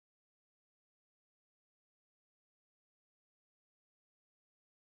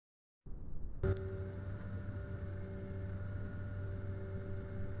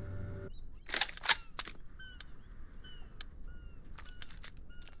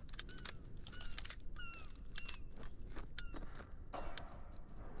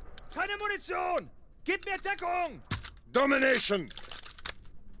Keine Munition! Gib mir Deckung! Domination!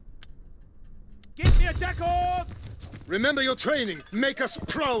 Gib mir Deckung! Remember your training. Make us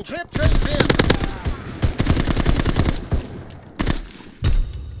proud. Captain him!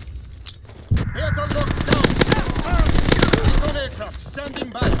 Beata locked down! Recon aircraft standing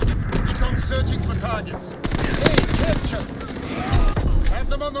by. Recon searching for targets. A, capture! Have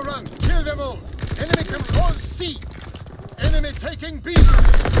them on the run. Kill them all. Enemy control C. Enemy taking B.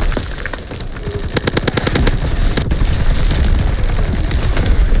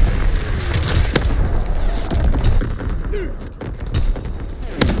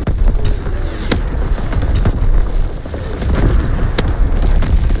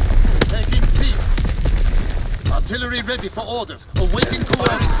 Taking C. Artillery ready for orders. Awaiting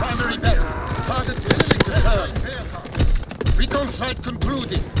coordinates. Primary battle. Target position confirmed. Recon flight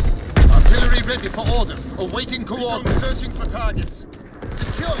concluding. Artillery ready for orders. Awaiting coordinates. Searching for targets.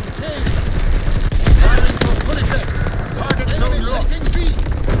 Securing A. Firing for full effect. Target zone locked. Taking B.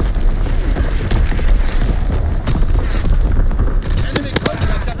 Enemy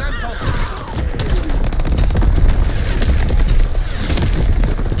contact at Anton.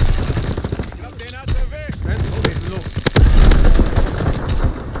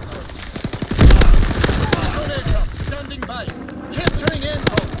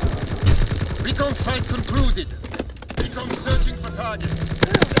 Recon fight concluded. Recon searching for targets.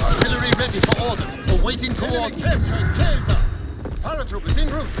 Artillery ready for orders. Awaiting coordinates. Kaiser. Paratroopers en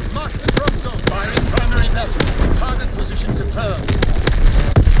route. Mark the drop zone. Firing primary battle. Target position confirmed.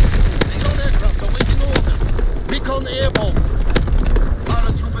 Recon aircraft awaiting orders. Recon airborne.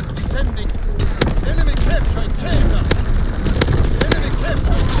 Paratroopers descending. Enemy capturing Kaiser. Enemy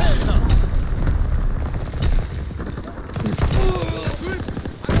capturing Kaiser.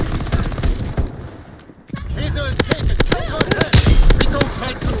 Kaiser is taken. Counter-attack. Recon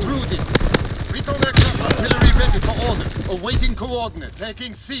flight concluded. Recon aircraft artillery ready for orders. Awaiting coordinates.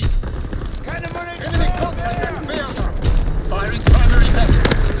 Taking C. Enemy contact at Beata. Firing primary battle.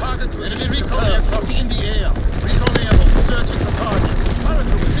 Target to enemy recon aircraft in the air. Recon airborne searching for targets.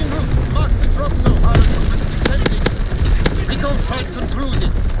 Paratroopers en route. Mark the drop zone. Paratroopers descending. Recon fight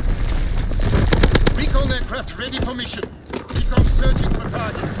concluded. Recon aircraft ready for mission. Recon searching for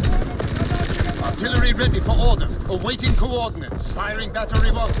targets. Artillery ready for orders. Awaiting coordinates. Firing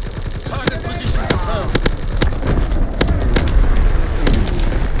battery 1. Target position confirmed.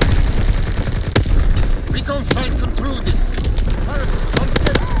 Recon flight concluded. Paratroopers on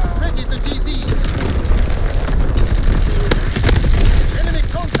schedule. Ready the DZ. Enemy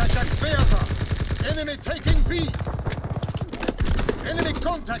contact at Beata. Enemy taking B. Enemy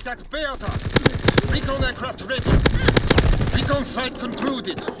contact at Beata. Recon aircraft ready. Recon flight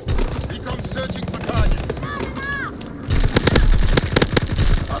concluded. Recon searching for targets.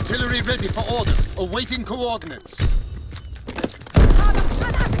 Artillery ready for orders. Awaiting coordinates.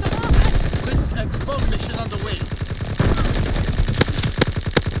 Blitz Expo mission underway.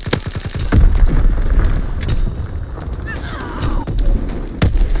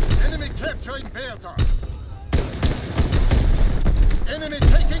 Enemy capturing Beata. Enemy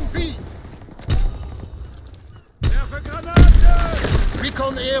taking B.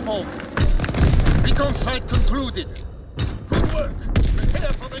 Recon airborne. Recon flight concluded. Good work.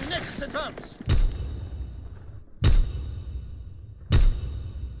 Prepare for the next advance.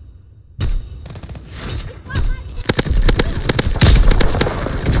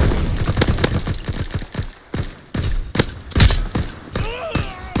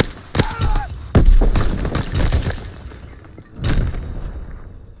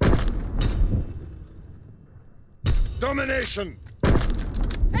 Domination!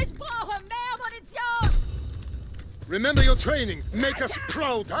 Ich brauche mehr Munition! Remember your training. Make us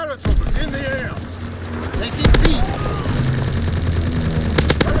proud. Paratroopers in the air. Taking B.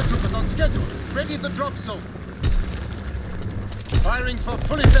 Paratroopers on schedule. Ready the drop zone. Firing for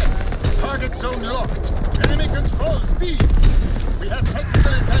full effect. Target zone locked. Enemy controls B. We have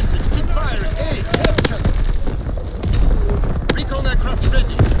tactical advantage. Keep firing. A. Capture. Recon aircraft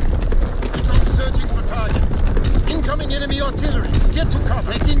ready. Recon searching for targets. Incoming enemy artillery. Get to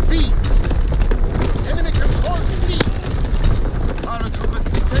cover. Taking B. Enemy control C. Paratroopers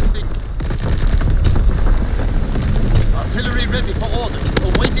descending. Artillery ready for orders.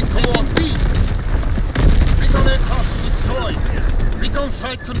 Awaiting coordinates. Recon aircraft destroyed. Recon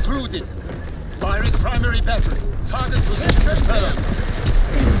flight concluded. Firing primary battery. Target position confirmed.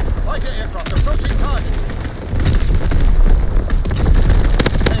 Fighter aircraft approaching target.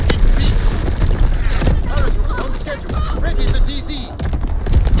 Taking C. Paratroopers on schedule. Ready the DZ.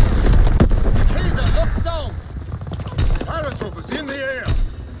 Kaiser locked down. Paratroopers in the air.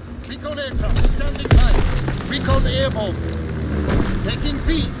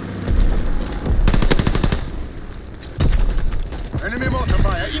 Fighter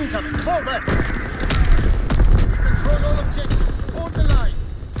fire incoming! Fall back! Control all objectives! Hold the line!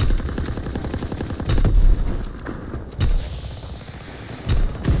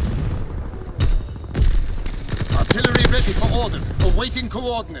 Artillery ready for orders. Awaiting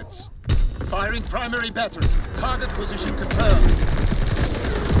coordinates. Firing primary battery. Target position confirmed.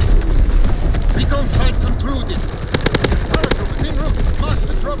 Recon flight concluded. Paratroopers en route. Mark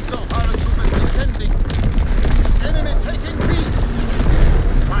the drop zone. Paratroopers descending. Enemy taking B.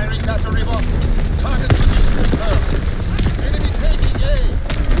 Firing battery 1. Target position confirmed. Enemy taking A.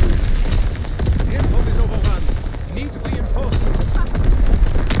 The airport is overrun. Need reinforcements.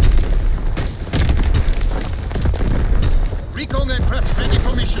 Recon aircraft ready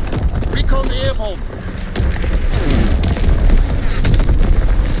for mission. Recon airborne.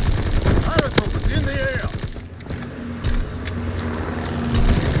 Paratroopers in the air.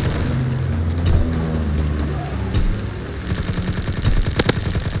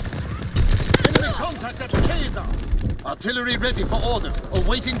 Enemy contact at Kaiser. Artillery ready for orders.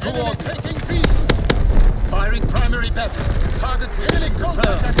 Awaiting coordinates. Taking B. Firing primary battery. Target position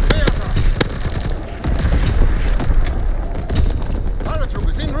confirmed.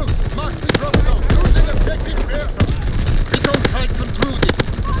 Paratroopers en route. Mark the drop zone. Losing objective Bertha. Recon flight concluded.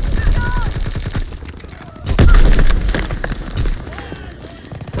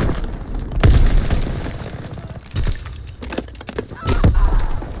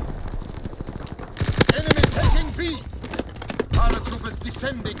 Enemy taking B. Paratroopers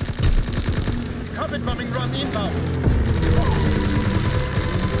descending. Carpet bombing run inbound.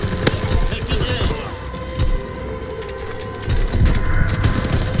 Taking A.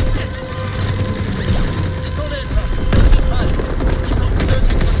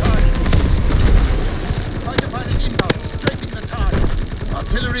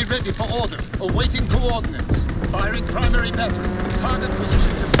 Artillery ready for orders. Awaiting coordinates. Firing primary battery. Target position